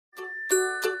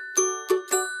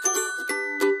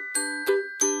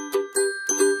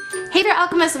Hey there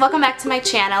alchemists, welcome back to my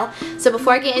channel. So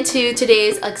before I get into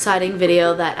today's exciting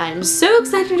video that I'm so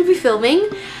excited to be filming,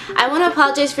 I want to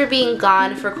apologize for being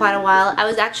gone for quite a while. I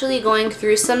was actually going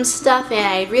through some stuff and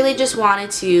I really just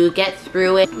wanted to get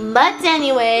through it. But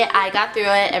anyway, I got through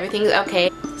it, everything's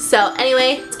okay. So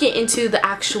anyway, let's get into the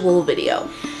actual video.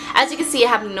 As you can see, I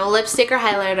have no lipstick or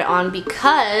highlighter on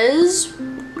because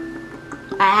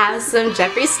I have some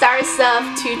Jeffree Star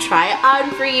stuff to try on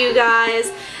for you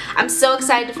guys. I'm so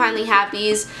excited to finally have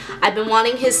these. I've been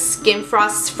wanting his skin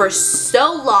frosts for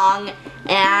so long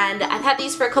and I've had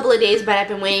these for a couple of days, but I've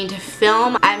been waiting to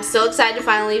film. I'm so excited to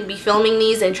finally be filming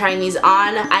these and trying these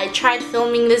on. I tried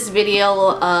filming this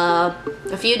video a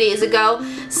few days ago,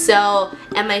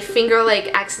 and my finger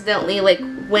accidentally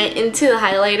went into the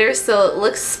highlighter, so it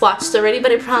looks swatched already,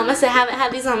 but I promise I haven't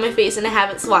had these on my face and I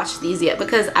haven't swatched these yet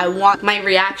because I want my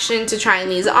reaction to trying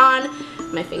these on.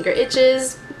 My finger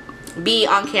itches. Be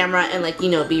on camera and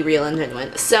be real and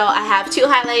genuine. So I have two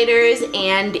highlighters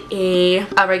and a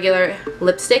regular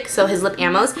lipstick, so his lip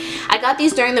ammos. I got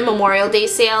these during the Memorial Day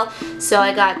sale, so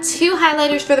I got two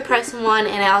highlighters for the price of one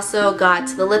and I also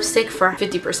got the lipstick for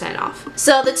 50% off.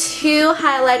 So the two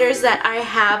highlighters that I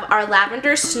have are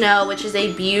Lavender Snow, which is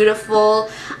a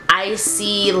beautiful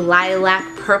icy lilac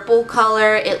purple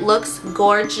color. It looks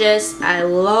gorgeous. I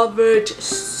love it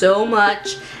so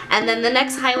much. And then the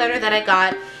next highlighter that I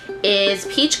got is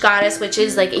Peach Goddess, which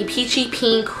is like a peachy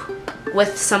pink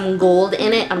with some gold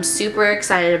in it. I'm super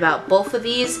excited about both of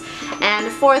these.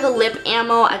 And for the lip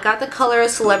ammo, I got the color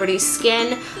Celebrity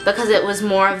Skin because it was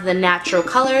more of the natural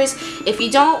colors. If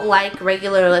you don't like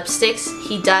regular lipsticks,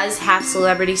 he does have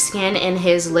Celebrity Skin in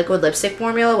his liquid lipstick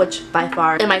formula, which by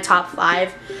far in my top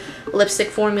 5 lipstick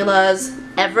formulas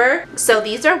ever. So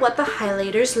these are what the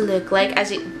highlighters look like.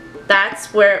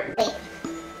 That's where... Wait.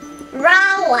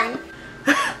 Wrong one.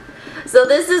 So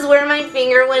this is where my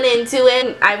finger went into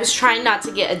it. I was trying not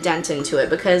to get a dent into it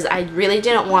because I really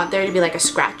didn't want there to be like a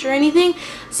scratch or anything.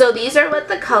 So these are what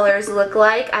the colors look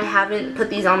like. I haven't put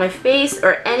these on my face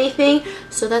or anything.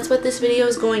 So that's what this video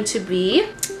is going to be.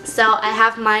 So I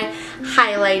have my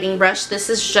highlighting brush. This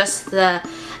is just the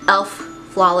E.L.F.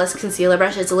 Flawless Concealer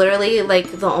Brush. It's literally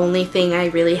like the only thing I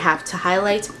really have to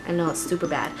highlight. I know it's super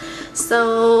bad.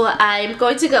 So I'm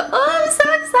going to go, oh, I'm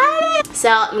so excited! So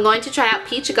I'm going to try out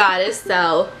Peach Goddess,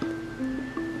 so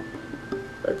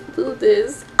let's do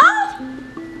this. Oh!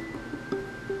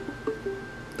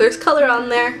 There's color on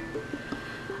there.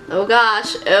 Oh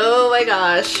gosh, oh my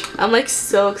gosh. I'm like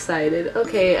so excited.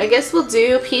 Okay, I guess we'll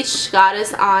do Peach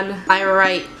Goddess on my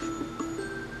right.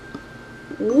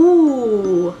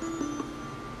 Ooh.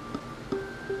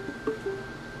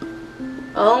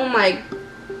 Oh my,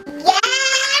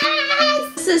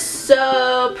 yes! This is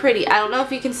so pretty. I don't know if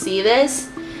you can see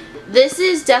this. This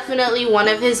is definitely one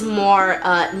of his more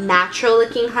natural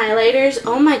looking highlighters.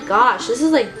 Oh my gosh, this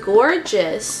is like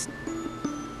gorgeous.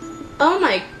 Oh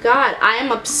my god, I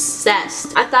am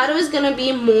obsessed. I thought it was gonna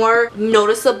be more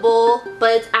noticeable,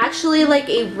 but it's actually like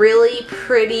a really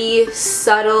pretty,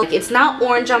 subtle, it's not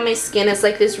orange on my skin, it's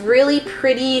like this really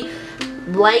pretty,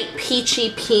 light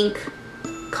peachy pink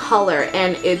color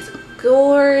and it's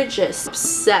gorgeous.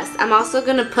 Obsessed. I'm also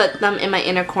gonna put them in my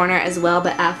inner corner as well,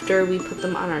 but after we put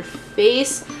them on our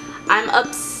face. I'm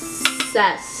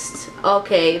obsessed.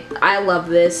 Okay, I love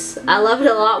this. I love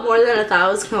it a lot more than I thought I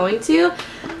was going to.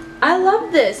 I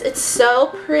love this. It's so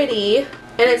pretty.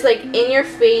 And it's like in your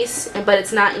face, but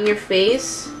it's not in your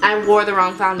face. I wore the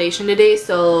wrong foundation today,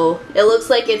 so it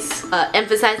looks like it's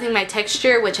emphasizing my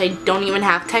texture, which I don't even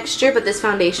have texture, but this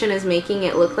foundation is making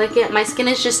it look like it. My skin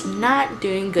is just not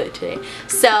doing good today.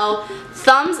 So,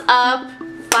 thumbs up,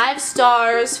 5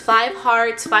 stars, 5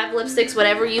 hearts, 5 lipsticks,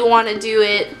 whatever you want to do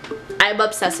it. I'm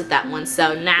obsessed with that one.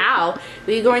 So now,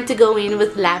 we're going to go in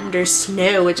with Lavender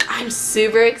Snow, which I'm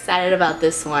super excited about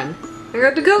this one. I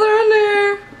got the color on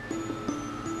there.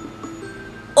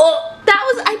 Oh,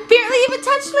 I barely even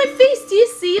touched my face. Do you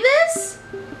see this?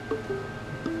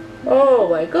 Oh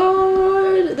my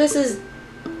god. This is,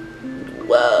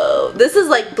 whoa. This is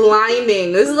like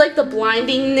blinding. This is like the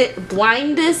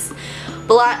blindest.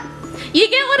 You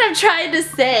get what I'm trying to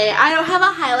say. I don't have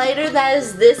a highlighter that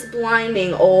is this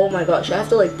blinding. Oh my gosh, I have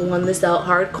to like blend this out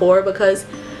hardcore because,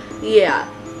 yeah.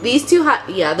 These two,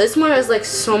 this one is like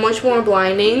so much more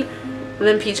blinding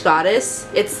than Peach Goddess.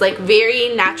 It's like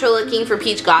very natural looking for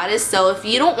Peach Goddess, so if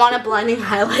you don't want a blinding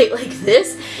highlight like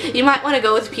this, you might want to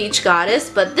go with Peach Goddess,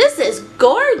 but this is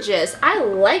gorgeous. I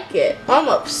like it. I'm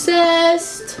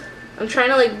obsessed. I'm trying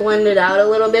to like blend it out a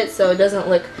little bit so it doesn't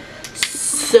look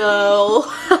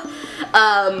so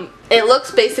it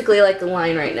looks basically like the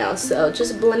line right now, so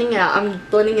just blending it out. I'm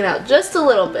blending it out just a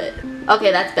little bit.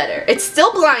 Okay, that's better. It's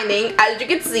still blinding, as you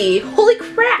can see. Holy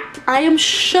crap, I am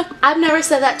shook. I've never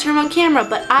said that term on camera,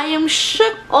 but I am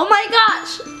shook. Oh my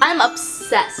gosh, I'm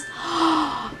obsessed.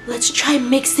 Let's try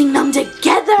mixing them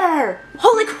together.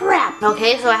 Holy crap.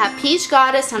 Okay, so I have Peach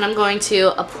Goddess, and I'm going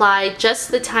to apply just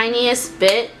the tiniest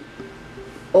bit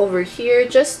over here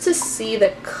just to see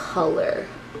the color.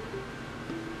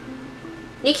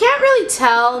 You can't really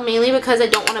tell, mainly because I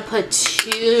don't want to put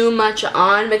too much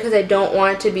on because I don't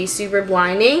want it to be super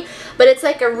blinding, but it's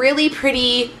like a really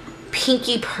pretty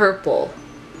pinky purple.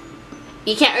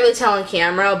 You can't really tell on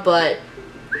camera, but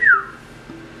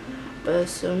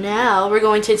so now we're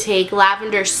going to take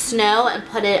Lavender Snow and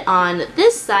put it on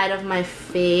this side of my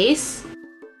face.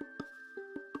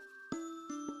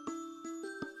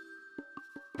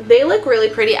 They look really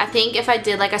pretty. I think if I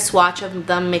did like a swatch of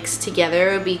them mixed together,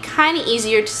 it would be kind of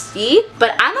easier to see.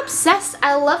 But I'm obsessed.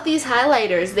 I love these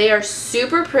highlighters. They are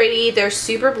super pretty, they're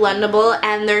super blendable,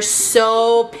 and they're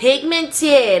so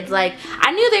pigmented. Like,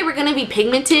 I knew they were going to be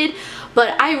pigmented,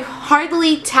 but I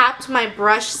hardly tapped my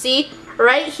brush. See,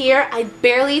 right here, I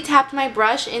barely tapped my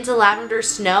brush into Lavender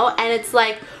Snow, and it's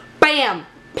like, bam,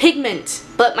 pigment.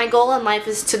 But my goal in life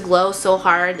is to glow so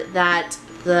hard that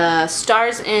the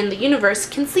stars in the universe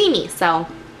can see me, so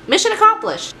mission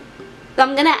accomplished. So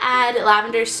I'm gonna add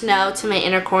Lavender Snow to my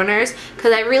inner corners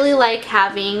because I really like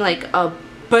having like a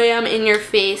bam in your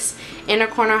face inner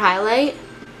corner highlight.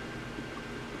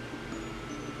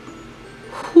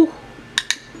 Whew.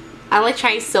 I'm like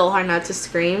trying so hard not to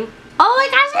scream. Oh my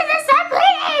gosh, this is so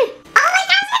pretty! Oh my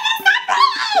gosh, this is so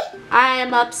pretty! I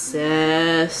am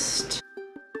obsessed.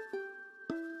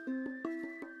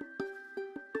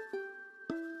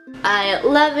 I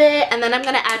love it. And then I'm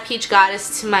going to add Peach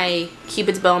Goddess to my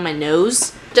Cupid's bow on my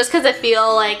nose. Just because I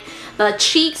feel like the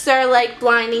cheeks are like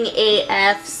blinding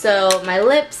AF. So my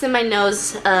lips and my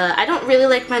nose, I don't really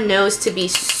like my nose to be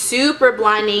super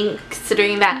blinding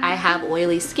considering that I have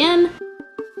oily skin.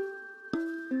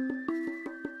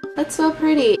 That's so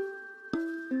pretty.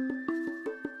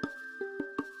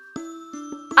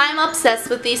 I'm obsessed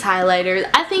with these highlighters.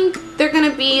 I think they're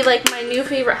gonna be like my new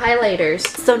favorite highlighters.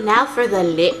 So now for the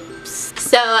lips.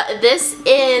 So this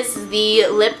is the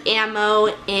lip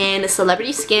ammo in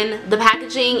Celebrity Skin. The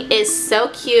packaging is so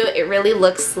cute. It really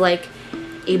looks like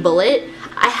a bullet.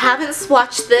 I haven't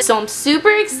swatched this, so I'm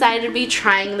super excited to be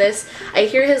trying this. I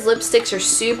hear his lipsticks are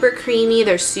super creamy,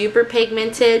 they're super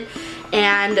pigmented,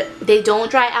 and they don't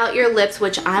dry out your lips,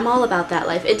 which I'm all about that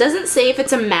life. It doesn't say if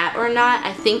it's a matte or not.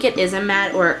 I think it is a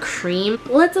matte or a cream.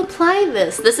 Let's apply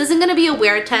this. This isn't going to be a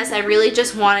wear test. I really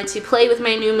just wanted to play with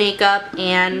my new makeup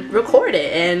and record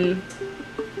it. And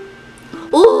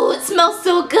ooh, it smells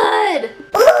so good.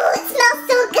 Ooh, it smells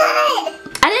so good.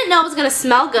 I didn't know it was going to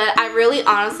smell good. I really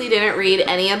honestly didn't read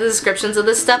any of the descriptions of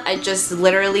this stuff. I just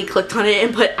literally clicked on it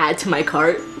and put add to my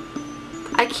cart.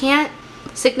 I can't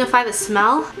signify the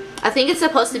smell. I think it's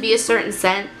supposed to be a certain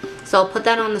scent, so I'll put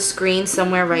that on the screen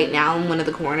somewhere right now in one of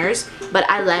the corners. But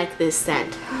I like this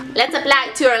scent. Let's apply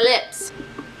it to our lips.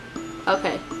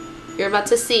 Okay, you're about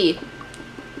to see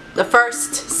the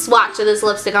first swatch of this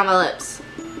lipstick on my lips.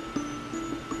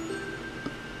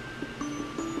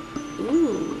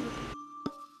 Ooh.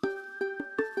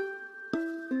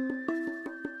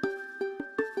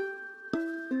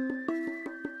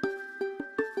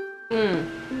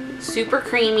 Super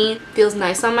creamy, feels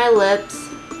nice on my lips.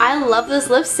 I love this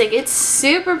lipstick. It's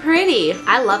super pretty.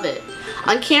 I love it.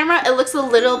 On camera, it looks a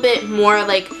little bit more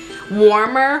like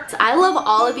warmer. I love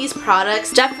all of these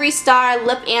products. Jeffree Star,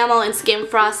 Lip Ammo, and Skin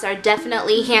Frost are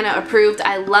definitely Hannah approved.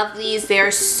 I love these. They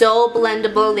are so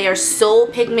blendable. They are so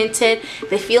pigmented.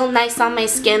 They feel nice on my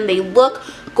skin. They look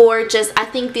gorgeous. I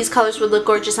think these colors would look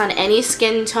gorgeous on any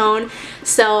skin tone.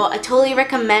 So I totally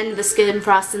recommend the Skin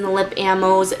Frost and the Lip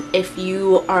Ammos if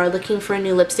you are looking for a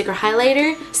new lipstick or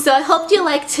highlighter. So I hope you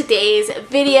liked today's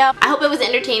video. I hope it was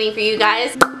entertaining for you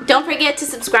guys. Don't forget to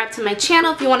subscribe to my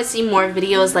channel if you want to see more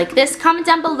videos like this. Comment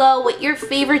down below what your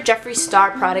favorite Jeffree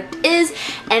Star product is.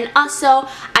 And also,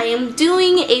 I am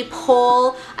doing a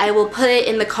poll. I will put it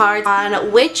in the cards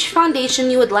on which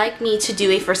foundation you would like me to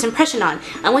do a first impression on.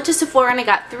 I went to Sephora and I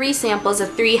got 3 samples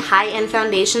of 3 high-end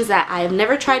foundations that I have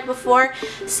never tried before.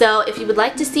 So if you would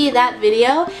like to see that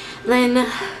video,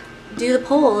 then do the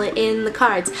poll in the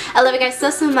cards. I love you guys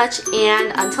so much,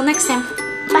 and until next time,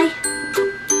 bye!